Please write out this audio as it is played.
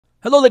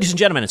Hello ladies and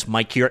gentlemen, it's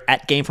Mike here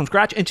at Game From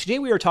Scratch, and today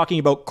we are talking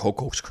about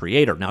Cocos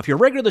Creator. Now if you're a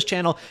regular to this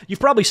channel,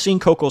 you've probably seen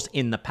Cocos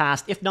in the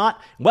past. If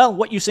not, well,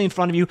 what you see in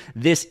front of you,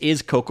 this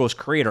is Cocos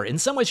Creator. In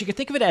some ways, you can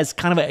think of it as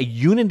kind of a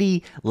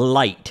Unity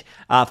Lite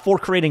for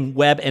creating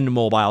web and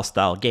mobile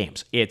style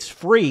games. It's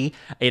free,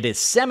 it is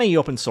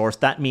semi-open source,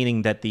 that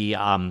meaning that the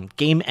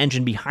game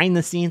engine behind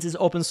the scenes is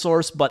open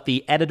source, but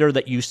the editor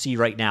that you see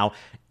right now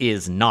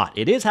is not.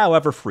 It is,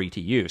 however, free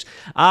to use.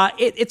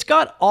 It's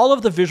got all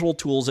of the visual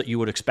tools that you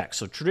would expect.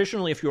 So traditionally,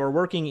 if you are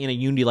working in a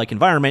Unity-like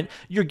environment,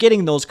 you're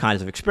getting those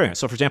kinds of experience.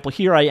 So for example,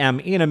 here I am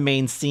in a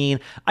main scene.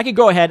 I could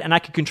go ahead and I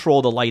could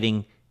control the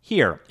lighting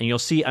here, and you'll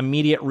see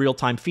immediate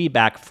real-time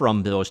feedback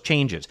from those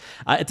changes.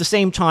 At the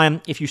same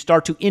time, if you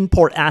start to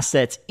import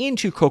assets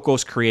into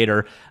Cocos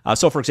Creator,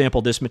 so for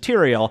example, this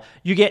material,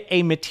 you get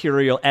a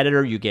material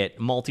editor, you get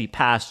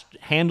multi-pass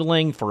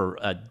handling for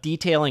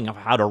detailing of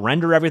how to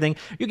render everything,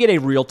 you get a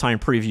real-time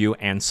preview,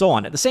 and so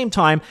on. At the same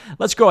time,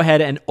 let's go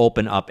ahead and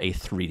open up a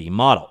 3D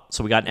model.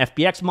 So we got an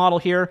FBX model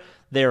here.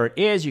 There it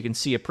is. You can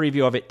see a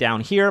preview of it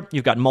down here.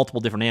 You've got multiple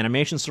different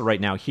animations. So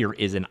right now here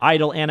is an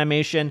idle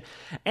animation.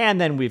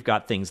 And then we've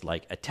got things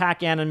like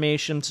attack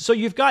animations. So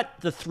you've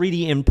got the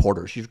 3D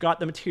importers. You've got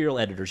the material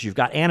editors. You've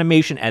got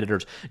animation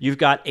editors. You've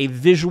got a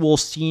visual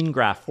scene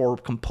graph for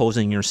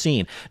composing your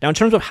scene. Now, in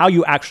terms of how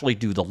you actually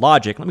do the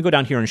logic, let me go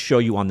down here and show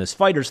you on this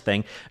fighters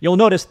thing. You'll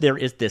notice there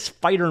is this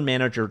fighter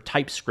manager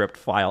TypeScript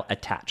file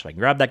attached. I can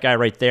grab that guy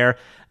right there.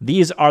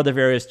 These are the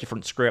various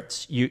different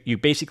scripts. You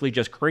basically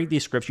just create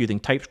these scripts using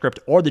TypeScript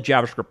or the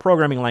JavaScript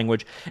programming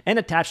language and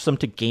attach them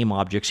to game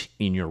objects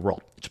in your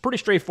world. It's a pretty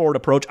straightforward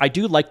approach. I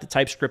do like the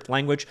TypeScript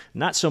language,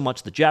 not so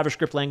much the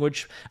JavaScript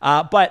language.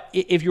 But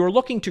if you're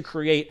looking to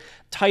create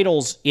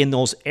titles in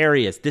those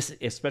areas, this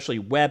especially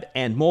web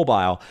and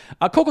mobile,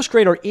 Cocos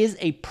Creator is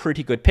a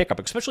pretty good pickup,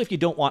 especially if you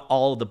don't want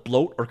all of the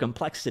bloat or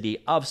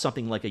complexity of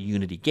something like a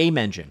Unity game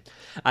engine.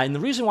 And the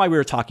reason why we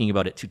were talking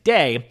about it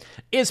today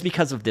is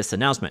because of this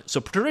announcement. So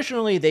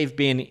traditionally, they've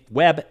been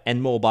web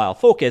and mobile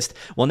focused.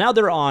 Well, now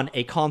they're on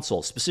a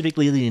console,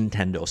 specifically the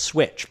Nintendo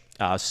Switch.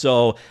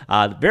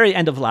 The very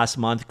end of last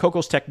month,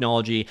 Cocos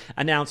Technology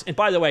announced, and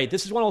by the way,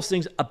 this is one of those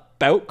things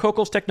about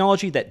Cocos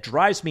Technology that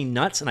drives me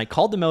nuts, and I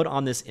called them out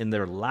on this in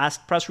their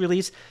last press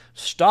release.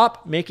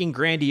 Stop making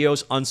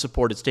grandiose,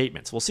 unsupported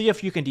statements. We'll see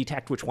if you can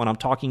detect which one I'm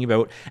talking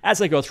about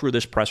as I go through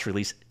this press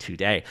release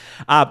today.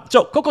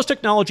 So Cocos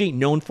Technology,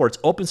 known for its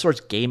open source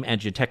game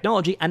engine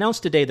technology,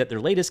 announced today that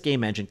their latest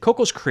game engine,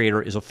 Cocos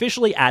Creator, is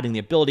officially adding the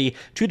ability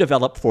to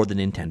develop for the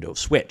Nintendo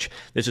Switch.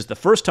 This is the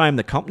first time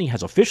the company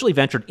has officially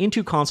ventured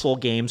into console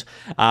games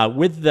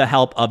with the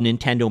help of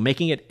Nintendo,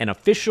 making it an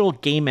official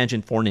game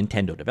engine for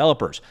Nintendo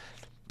developers.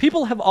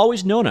 People have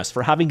always known us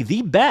for having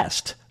the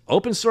best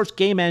open source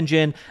game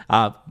engine,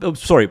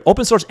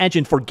 open source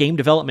engine for game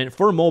development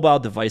for mobile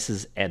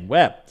devices and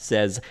web,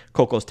 says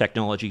Cocos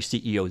Technology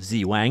CEO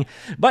Z Wang.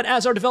 But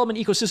as our development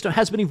ecosystem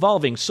has been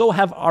evolving, so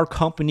have our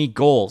company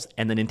goals,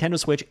 and the Nintendo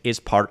Switch is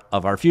part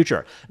of our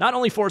future. Not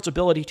only for its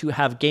ability to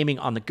have gaming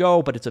on the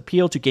go, but its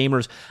appeal to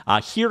gamers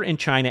here in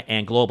China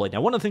and globally. Now,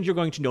 one of the things you're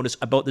going to notice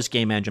about this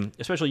game engine,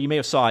 especially you may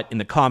have saw it in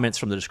the comments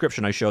from the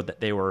description I showed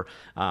that they were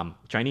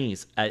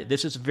Chinese.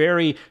 This is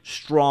very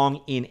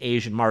strong in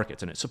Asian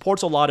markets, and it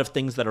supports a lot of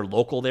things that are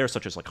local there,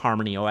 such as like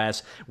Harmony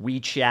OS,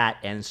 WeChat,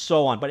 and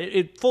so on. But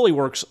it fully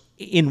works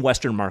in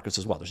Western markets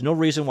as well. There's no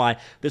reason why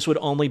this would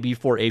only be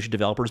for Asian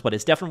developers, but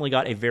it's definitely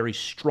got a very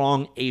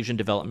strong Asian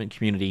development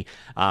community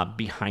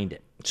behind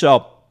it.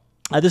 So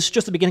this is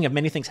just the beginning of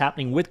many things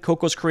happening with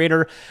Cocos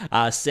Creator,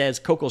 says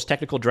Cocos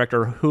Technical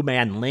Director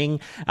Human Ling.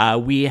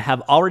 We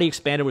have already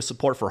expanded with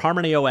support for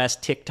Harmony OS,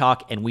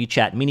 TikTok, and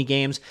WeChat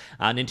minigames.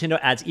 Nintendo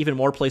adds even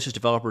more places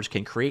developers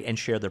can create and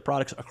share their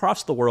products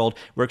across the world.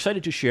 We're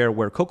excited to share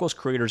where Cocos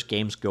Creator's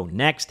games go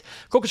next.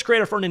 Cocos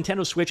Creator for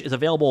Nintendo Switch is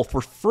available for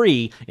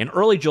free in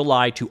early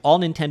July to all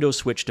Nintendo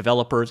Switch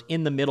developers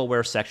in the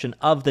middleware section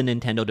of the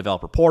Nintendo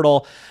Developer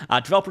Portal.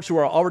 Developers who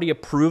are already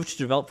approved to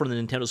develop for the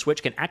Nintendo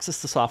Switch can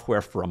access the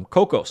software from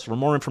Cocos. For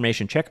more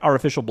information, check our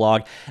official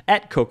blog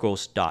at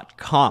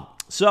cocos.com.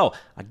 So,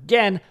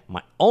 again,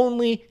 my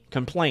only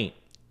complaint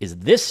is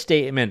this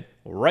statement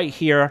right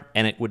here,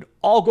 and it would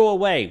all go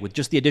away with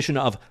just the addition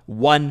of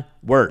one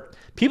word.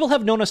 People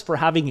have known us for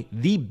having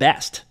the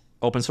best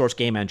open source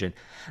game engine.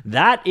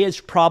 That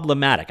is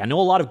problematic. I know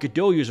a lot of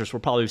Godot users will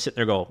probably sit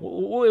there and go,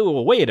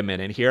 wait a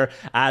minute here,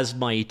 as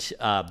might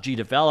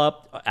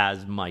GDevelop,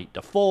 as might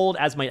Default,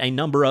 as might a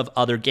number of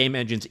other game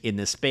engines in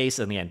this space.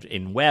 And again,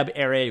 in web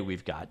area,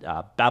 we've got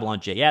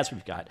Babylon.js,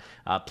 we've got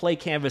Play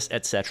Canvas,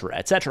 etc.,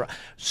 etc.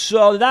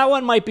 So that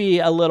one might be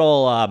a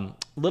little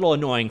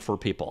annoying for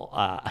people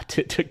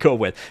to go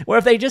with. Or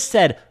if they just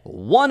said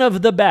one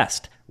of the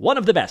best,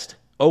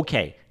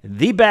 okay,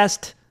 the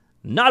best,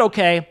 Not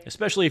okay,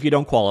 especially if you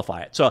don't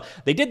qualify it. So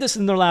they did this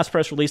in their last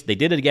press release. They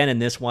did it again in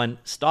this one.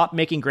 Stop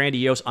making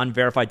grandiose,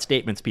 unverified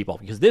statements, people,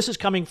 because this is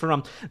coming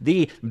from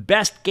the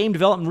best game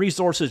development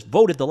resources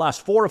voted the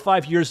last 4 or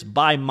 5 years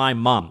by my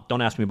mom.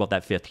 Don't ask me about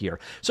that 5th year.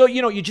 So,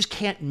 you just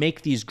can't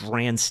make these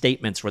grand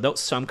statements without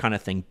some kind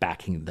of thing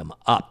backing them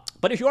up.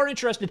 But if you are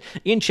interested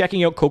in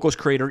checking out Cocos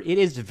Creator, it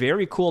is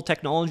very cool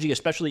technology,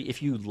 especially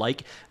if you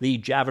like the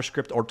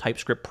JavaScript or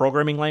TypeScript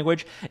programming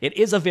language. It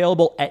is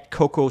available at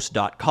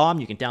cocos.com.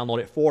 You can download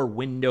it for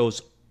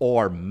Windows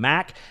or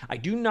Mac. I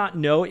do not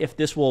know if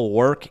this will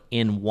work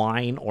in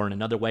Wine or in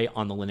another way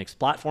on the Linux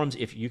platforms.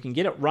 If you can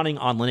get it running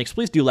on Linux,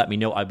 please do let me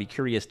know. I'd be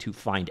curious to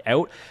find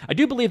out. I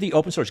do believe the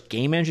open source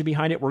game engine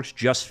behind it works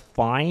just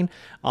fine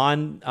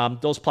on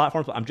those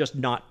platforms, but I'm just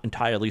not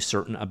entirely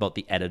certain about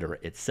the editor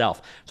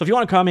itself. So if you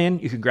want to come in,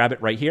 you can grab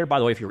it right here. By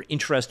the way, if you're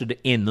interested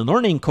in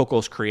learning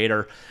Cocos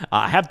Creator,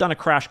 I have done a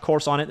crash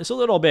course on it. It's a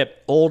little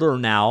bit older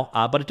now,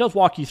 but it does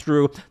walk you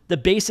through the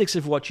basics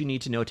of what you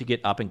need to know to get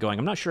up and going.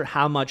 I'm not sure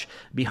how much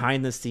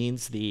behind the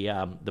scenes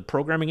the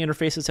programming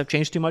interfaces have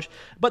changed too much,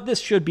 but this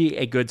should be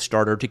a good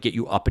starter to get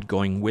you up and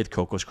going with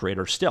Cocos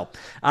Creator still.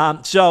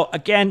 So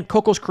again,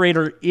 Cocos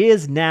Creator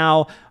is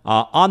now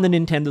on the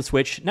Nintendo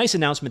Switch. Nice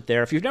announcement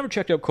there. If you've never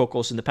checked out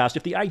Cocos in the past,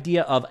 if the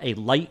idea of a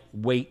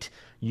lightweight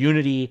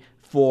Unity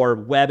for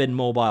web and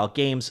mobile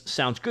games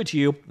sounds good to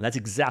you, that's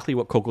exactly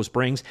what Cocos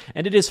brings,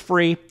 and it is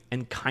free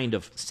and kind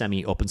of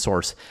semi-open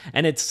source.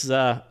 And it's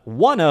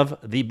one of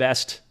the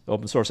best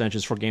open source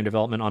engines for game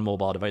development on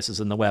mobile devices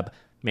in the web,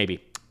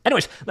 maybe.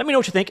 Anyways, let me know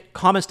what you think.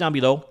 Comments down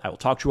below. I will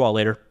talk to you all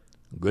later.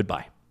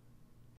 Goodbye.